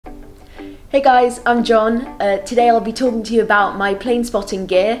Hey guys, I'm John. Today I'll be talking to you about my plane spotting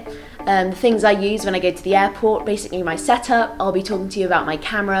gear, the things I use when I go to the airport, basically my setup. I'll be talking to you about my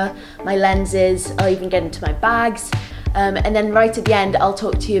camera, my lenses, I'll even get into my bags. And then right at the end I'll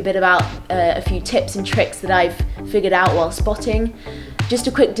talk to you a bit about a few tips and tricks that I've figured out while spotting. Just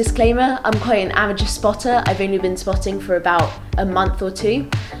a quick disclaimer, I'm quite an amateur spotter. I've only been spotting for about a month or two.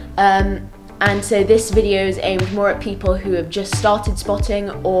 And so this video is aimed more at people who have just started spotting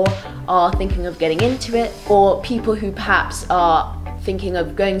or are thinking of getting into it, or people who perhaps are thinking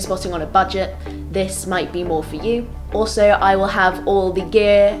of going spotting on a budget. This might be more for you. Also, I will have all the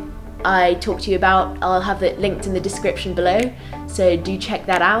gear I talked to you about, I'll have it linked in the description below, so do check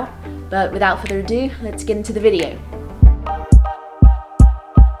that out. But without further ado, let's get into the video.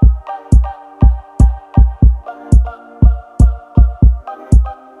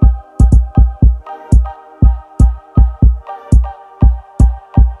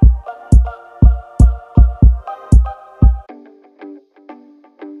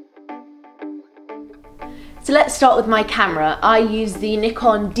 So let's start with my camera. I use the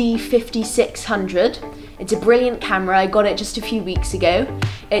Nikon D5600. It's a brilliant camera. I got it just a few weeks ago.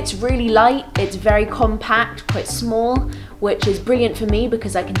 It's really light, it's very compact, quite small, which is brilliant for me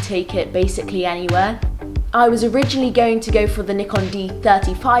because I can take it basically anywhere. I was originally going to go for the Nikon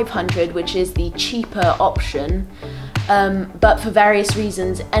D3500, which is the cheaper option, but for various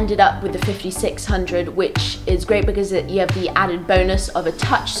reasons ended up with the 5600, which is great because you have the added bonus of a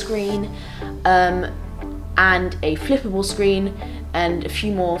touch screen, and a flippable screen and a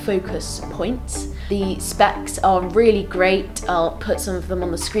few more focus points. The specs are really great. I'll put some of them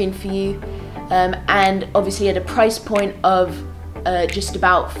on the screen for you, and obviously at a price point of just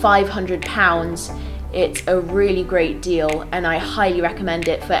about £500, it's a really great deal, and I highly recommend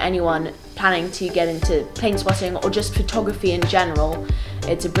it for anyone planning to get into plane spotting or just photography in general.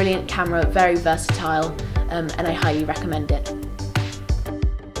 It's a brilliant camera, very versatile, and I highly recommend it.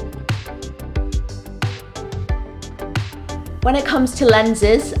 When it comes to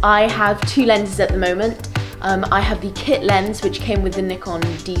lenses, I have two lenses at the moment. I have the kit lens, which came with the Nikon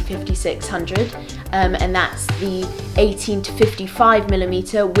D5600, and that's the 18 to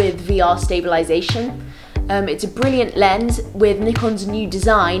 55mm with VR stabilization. It's a brilliant lens. With Nikon's new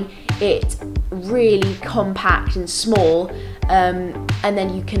design, it's really compact and small, and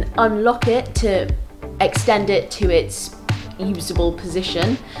then you can unlock it to extend it to its usable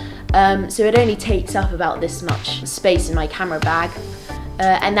position. So it only takes up about this much space in my camera bag,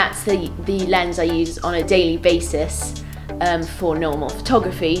 and that's the lens I use on a daily basis for normal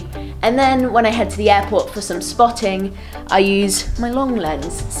photography. And then when I head to the airport for some spotting, I use my long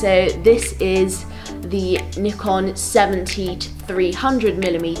lens. So this is the Nikon 70 to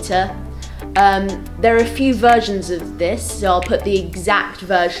 300mm. There are a few versions of this, so I'll put the exact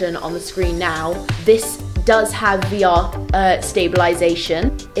version on the screen now. This does have VR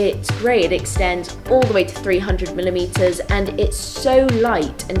stabilization. It's great, it extends all the way to 300mm, and it's so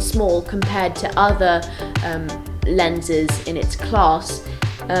light and small compared to other lenses in its class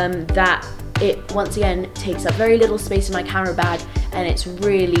that it once again takes up very little space in my camera bag, and it's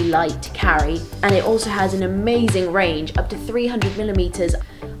really light to carry. And it also has an amazing range, up to 300mm.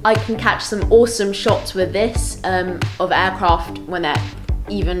 I can catch some awesome shots with this of aircraft when they're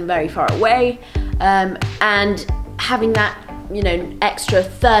even very far away. And having that, extra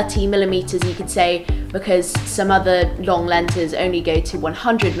 30mm, you could say, because some other long lenses only go to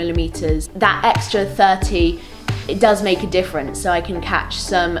 100mm, that extra 30, it does make a difference. So I can catch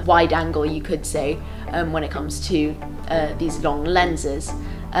some wide angle, you could say, when it comes to these long lenses.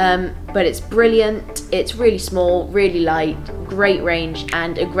 But it's brilliant, it's really small, really light, great range,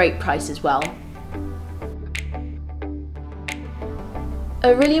 and a great price as well.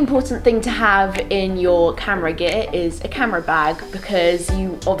 A really important thing to have in your camera gear is a camera bag, because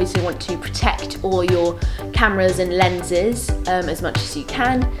you obviously want to protect all your cameras and lenses as much as you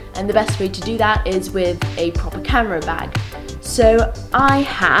can, and the best way to do that is with a proper camera bag. So I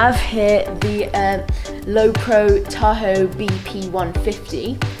have here the Lowepro Tahoe BP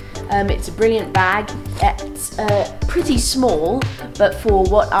 150. It's a brilliant bag. It's pretty small, but for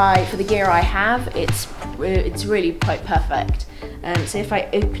the gear I have, it's really quite perfect. So if I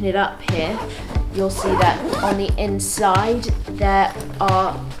open it up here, you'll see that on the inside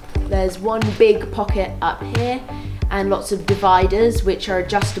there's one big pocket up here and lots of dividers which are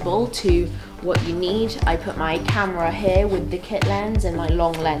adjustable to what you need. I put my camera here with the kit lens and my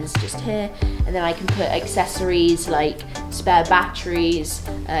long lens just here, and then I can put accessories like spare batteries,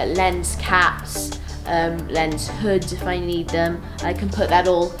 lens caps, lens hoods if I need them. I can put that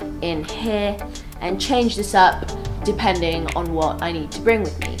all in here and change this up depending on what I need to bring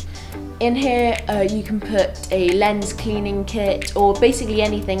with me. In here you can put a lens cleaning kit or basically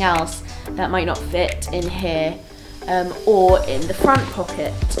anything else that might not fit in here, or in the front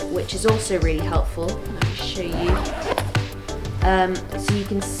pocket, which is also really helpful. Let me show you. So you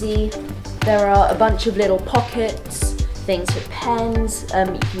can see there are a bunch of little pockets, things for pens, you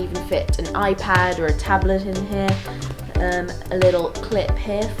can even fit an iPad or a tablet in here, a little clip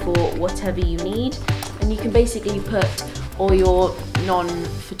here for whatever you need, and you can basically put all your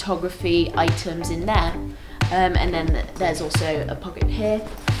non-photography items in there. And then there's also a pocket here.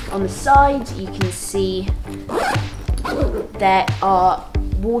 On the side you can see there are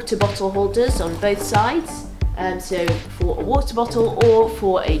water bottle holders on both sides, so for a water bottle or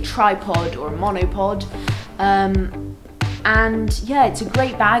for a tripod or a monopod. And yeah, it's a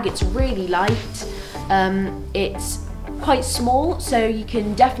great bag, it's really light, it's quite small, so you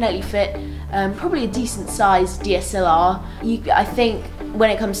can definitely fit probably a decent sized DSLR. I think when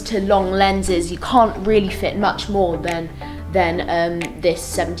it comes to long lenses, you can't really fit much more than this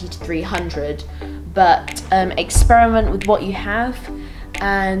 70-300, but experiment with what you have,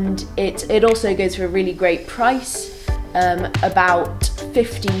 and it also goes for a really great price, about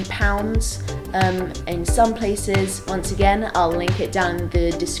 £50 in some places. Once again, I'll link it down in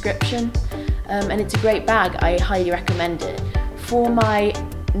the description, and it's a great bag. I highly recommend it. For my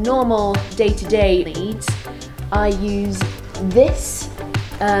normal day-to-day needs, I use this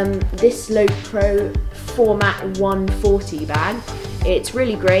Lowepro Format 140 bag. It's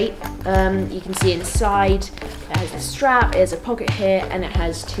really great. You can see inside it has a strap, it has a pocket here, and it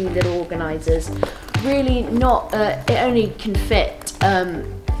has two little organisers. Really not, it only can fit a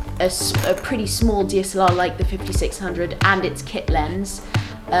pretty small DSLR like the 5600 and its kit lens,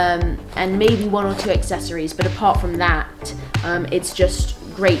 and maybe one or two accessories, but apart from that, it's just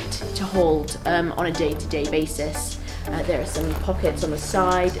great to hold on a day-to-day basis. There are some pockets on the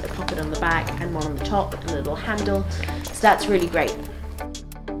side, a pocket on the back, and one on the top with a little handle, so that's really great.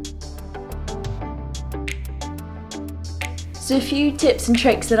 So a few tips and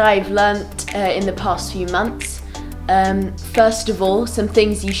tricks that I've learnt in the past few months. First of all, some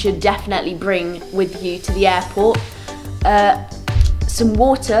things you should definitely bring with you to the airport. Some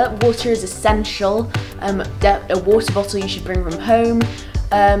water. Water is essential. A water bottle you should bring from home.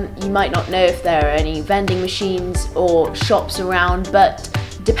 You might not know if there are any vending machines or shops around, but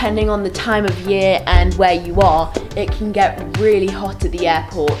depending on the time of year and where you are, it can get really hot at the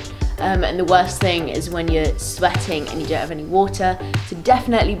airport. And the worst thing is when you're sweating and you don't have any water, so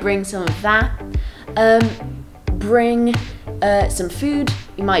definitely bring some of that. Bring some food.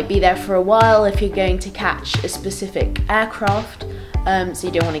 You might be there for a while if you're going to catch a specific aircraft, so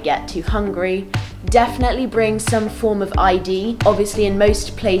you don't want to get too hungry. Definitely bring some form of ID. Obviously in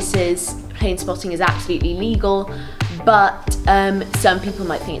most places plane spotting is absolutely legal, but some people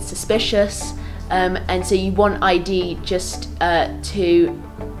might think it's suspicious, and so you want ID just to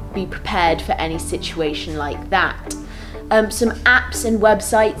be prepared for any situation like that. Some apps and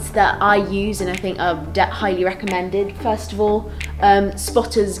websites that I use and I think are highly recommended. First of all,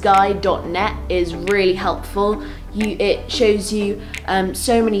 spottersguide.net is really helpful. It shows you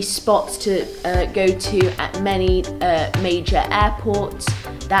so many spots to go to at many major airports.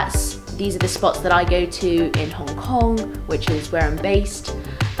 These are the spots that I go to in Hong Kong, which is where I'm based.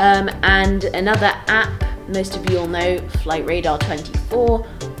 And another app, most of you all know, Flight Radar 24.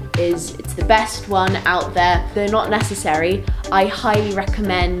 It's the best one out there. They're not necessary. I highly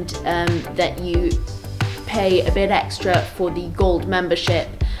recommend that you pay a bit extra for the gold membership,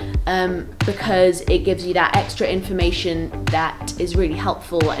 because it gives you that extra information that is really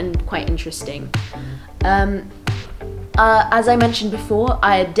helpful and quite interesting. As I mentioned before,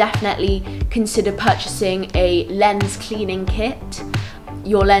 I definitely consider purchasing a lens cleaning kit.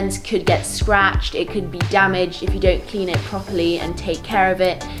 Your lens could get scratched, it could be damaged if you don't clean it properly and take care of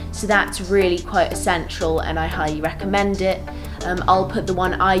it, so that's really quite essential and I highly recommend it. I'll put the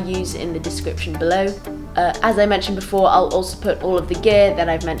one I use in the description below. As I mentioned before, I'll also put all of the gear that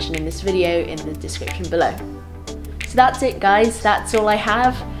I've mentioned in this video in the description below. So that's it guys, that's all I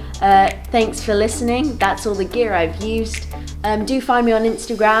have. Thanks for listening, that's all the gear I've used. Do find me on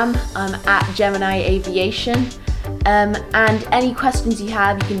Instagram, at Gemini Aviation. And any questions you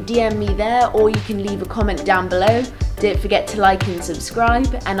have, you can DM me there or you can leave a comment down below. Don't forget to like and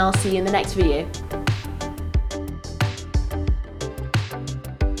subscribe, and I'll see you in the next video.